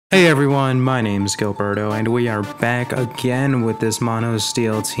Hey everyone, my name's Gilberto, and we are back again with this Mono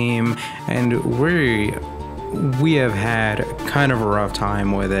Steel team, and we have had kind of a rough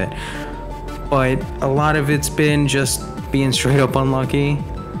time with it, but a lot of it's been just being straight up unlucky.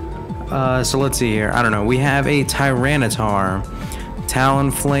 So let's see here. I don't know. We have a Tyranitar,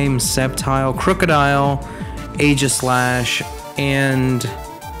 Talonflame, Sceptile, Crocodile, Aegislash, and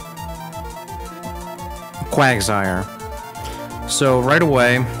Quagsire. So right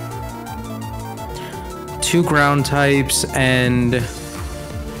away, 2 ground types and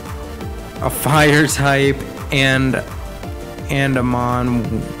a fire type and a mon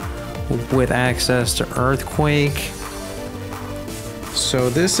with access to Earthquake. So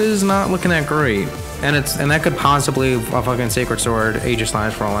this is not looking that great, and that could possibly a fucking Sacred Sword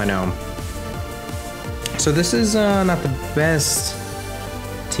Aegislash for all I know. So this is not the best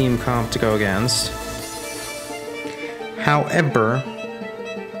team comp to go against. However,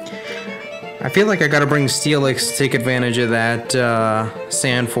 I feel like I gotta bring Steelix to take advantage of that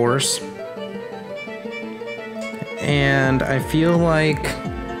Sand Force. And I feel like...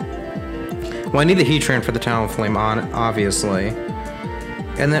 well, I need the Heatran for the Talonflame, obviously.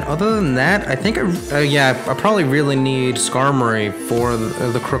 And then other than that, I think I probably really need Skarmory for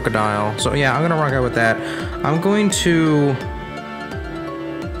the Crocodile. So yeah, I'm gonna rock out with that. I'm gonna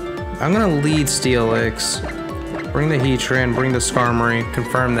lead Steelix. Bring the Heatran, bring the Skarmory,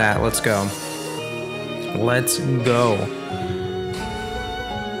 confirm that, let's go. Let's go.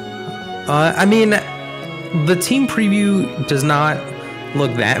 I mean, the team preview does not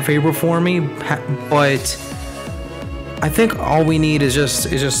look that favorable for me, but I think all we need is just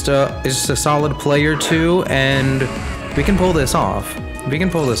a solid play or two, and we can pull this off. We can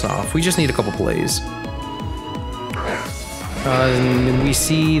pull this off. We just need a couple plays. We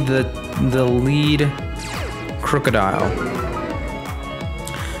see the lead Crocodile.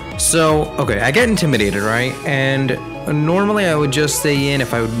 So, okay, I get intimidated, right? And normally I would just stay in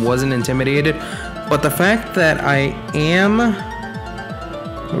if I wasn't intimidated, but the fact that I am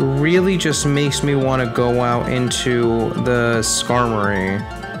really just makes me want to go out into the Skarmory.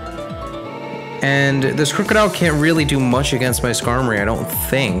 And this Crocodile can't really do much against my Skarmory, I don't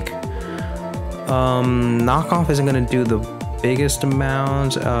think. Knockoff isn't going to do the biggest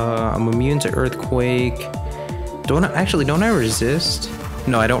amount. I'm immune to Earthquake. Don't I resist?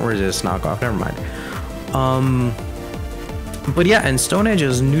 No, I don't resist knockoff, never mind. But yeah, and Stone Edge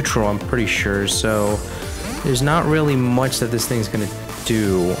is neutral, I'm pretty sure, so there's not really much that this thing's gonna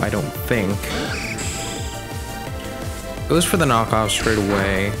do, I don't think. Goes for the knockoff straight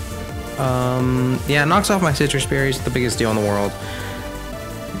away. Yeah, knocks off my Citrus Berries, the biggest deal in the world.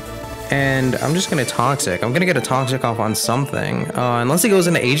 And I'm just gonna Toxic. I'm gonna get a Toxic off on something. Unless he goes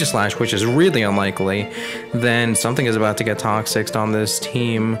into Aegislash, which is really unlikely, then something is about to get Toxic'd on this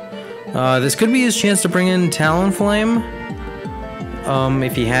team. This could be his chance to bring in Talonflame.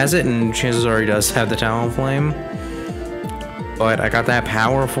 If he has it, and chances are he does have the Talonflame. But I got that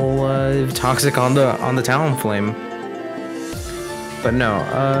powerful Toxic on the Talonflame. But no,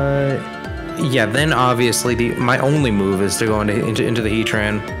 yeah, then obviously my only move is to go into the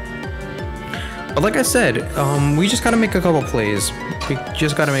Heatran. But like I said, we just gotta make a couple plays.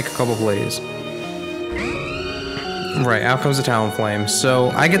 Right, out comes the Talonflame. So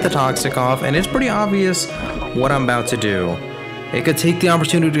I get the Toxic off, and it's pretty obvious what I'm about to do. It could take the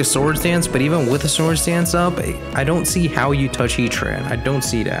opportunity to Swords Dance, but even with the Swords Dance up, I don't see how you touch Heatran. I don't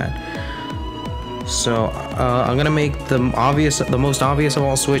see that. So I'm gonna make the most obvious of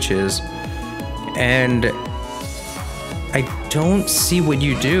all switches, and I don't see what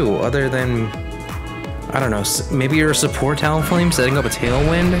you do other than, I don't know, maybe you're a support Talonflame setting up a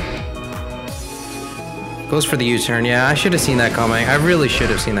Tailwind? Goes for the U-turn. Yeah, I should have seen that coming. I really should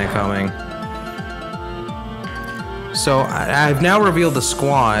have seen that coming. So I've now revealed the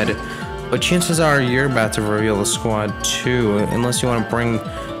squad, but chances are you're about to reveal the squad too, unless you want to bring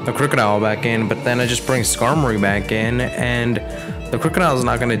the Crocodile back in, but then I just bring Skarmory back in, and the Crocodile is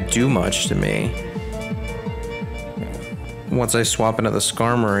not going to do much to me once I swap into the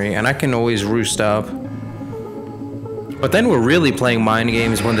Skarmory, and I can always roost up. But then we're really playing mind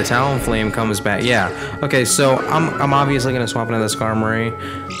games when the Talonflame comes back. Yeah. Okay, so I'm obviously gonna swap into the Skarmory.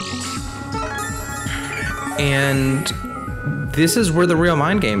 And this is where the real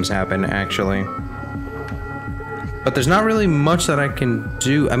mind games happen, actually. But there's not really much that I can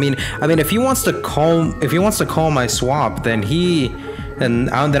do. I mean, if he wants to call my swap, then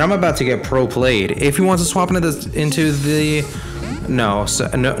I'm about to get pro played. If he wants to swap into the no,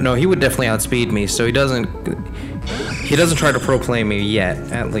 he would definitely outspeed me. So he doesn't try to pro play me yet,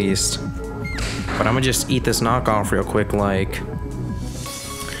 at least. But I'm gonna just eat this knockoff real quick, like.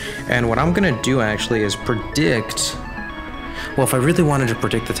 And what I'm gonna do actually is predict. Well, if I really wanted to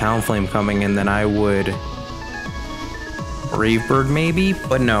predict the Talonflame coming in, then I would Brave Bird maybe,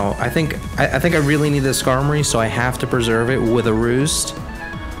 but no. I think I really need this Skarmory, so I have to preserve it with a Roost.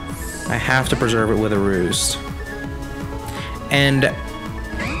 I have to preserve it with a Roost. And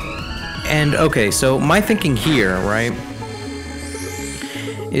okay, so my thinking here, right,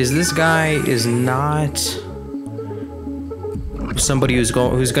 is this guy is not somebody who's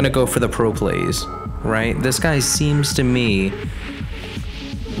gonna go for the pro plays, right? This guy seems to me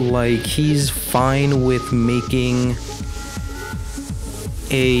like he's fine with making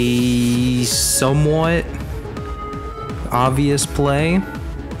a somewhat obvious play.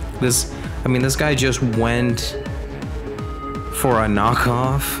 I mean, this guy just went for a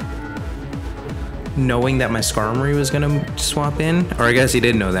knockoff, knowing that my Skarmory was gonna swap in, or I guess he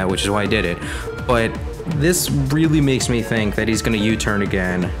didn't know that, which is why I did it. But this really makes me think that he's gonna U-turn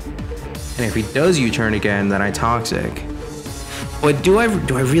again, and if he does U-turn again, then I Toxic. But do I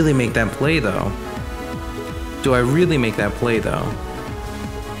really make that play though? Do I really make that play though?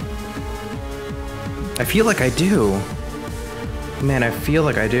 I feel like I do. Man, I feel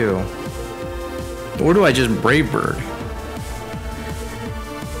like I do. Or do I just Brave Bird?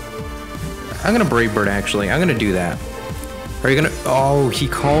 I'm gonna Brave Bird actually. I'm gonna do that. Are you gonna? Oh, he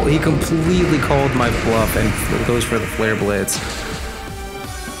completely called my bluff and goes for the Flare Blitz.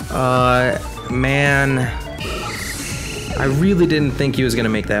 Man, I really didn't think he was gonna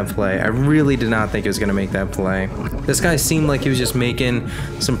make that play. I really did not think he was gonna make that play. This guy seemed like he was just making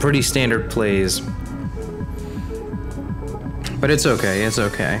some pretty standard plays. But it's okay, it's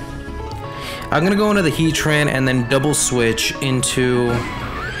okay. I'm gonna go into the Heatran and then double switch into...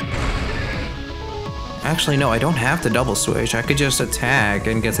 Actually, no, I don't have to double switch. I could just attack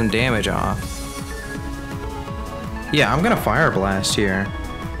and get some damage off. Yeah, I'm gonna Fire Blast here.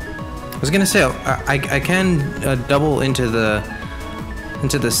 I was gonna say, I can double into the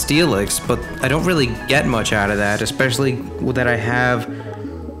Steelix, but I don't really get much out of that, especially that I have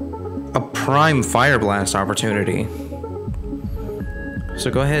a prime Fire Blast opportunity. So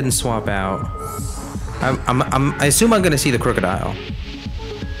go ahead and swap out. I assume I'm gonna see the Crocodile,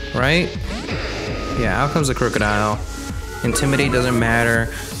 right? Yeah, out comes the Crocodile. Intimidate doesn't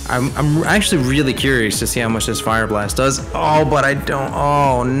matter. I'm actually really curious to see how much this Fire Blast does. Oh, but I don't.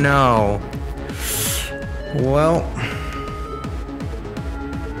 Oh no. Well,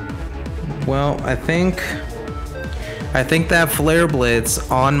 I think that Flare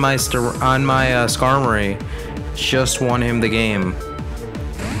Blitz on my Skarmory just won him the game.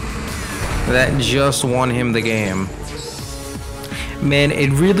 That just won him the game. Man,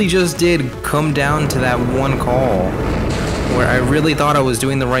 it really just did come down to that one call where I really thought I was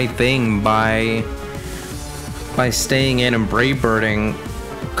doing the right thing by staying in and Brave Birding,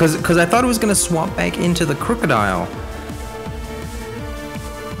 because I thought it was gonna swap back into the Crocodile.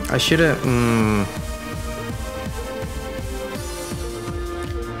 I should have.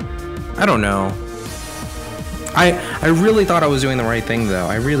 I don't know. I really thought I was doing the right thing though.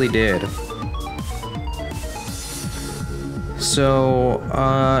 I really did. So,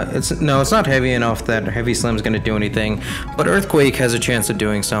 it's not heavy enough that Heavy Slim's gonna do anything, but Earthquake has a chance of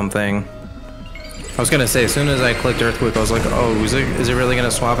doing something. I was gonna say, as soon as I clicked Earthquake, I was like, oh, is it really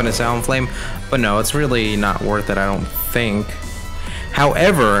gonna swap into Talonflame? But no, it's really not worth it, I don't think.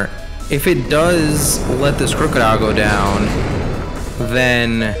 However, if it does let this Crocodile go down,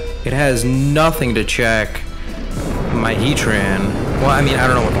 then it has nothing to check my Heatran. Well, I mean, I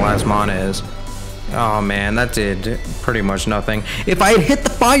don't know what the last mana is. Oh man, that did pretty much nothing. If I had hit the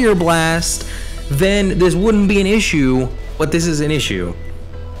Fire Blast, then this wouldn't be an issue, but this is an issue.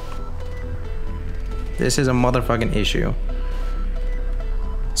 This is a motherfucking issue.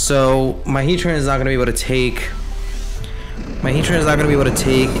 So my Heatran is not gonna be able to take. My Heatran is not gonna be able to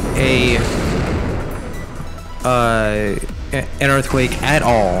take an Earthquake at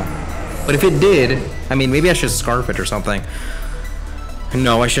all. But if it did, I mean, maybe I should Scarf it or something.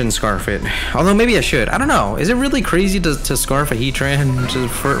 No, I shouldn't Scarf it. Although maybe I should. I don't know. Is it really crazy to Scarf a Heatran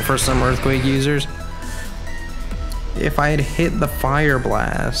for some Earthquake users? If I had hit the Fire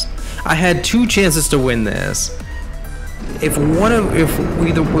Blast, I had 2 chances to win this. If one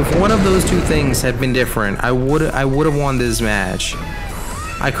of those 2 things had been different, I would have won this match.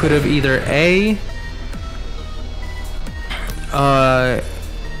 I could have either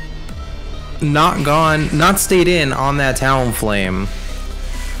not stayed in on that Talonflame,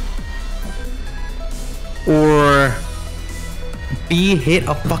 or B, hit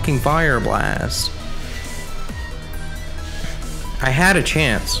a fucking Fire Blast. I had a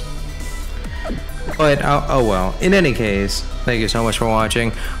chance, but oh well. In any case, Thank you so much for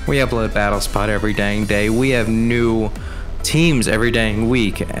watching. We upload Battle Spot every dang day. We have new teams every dang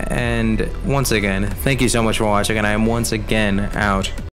week. And once again, thank you so much for watching, and I am once again out.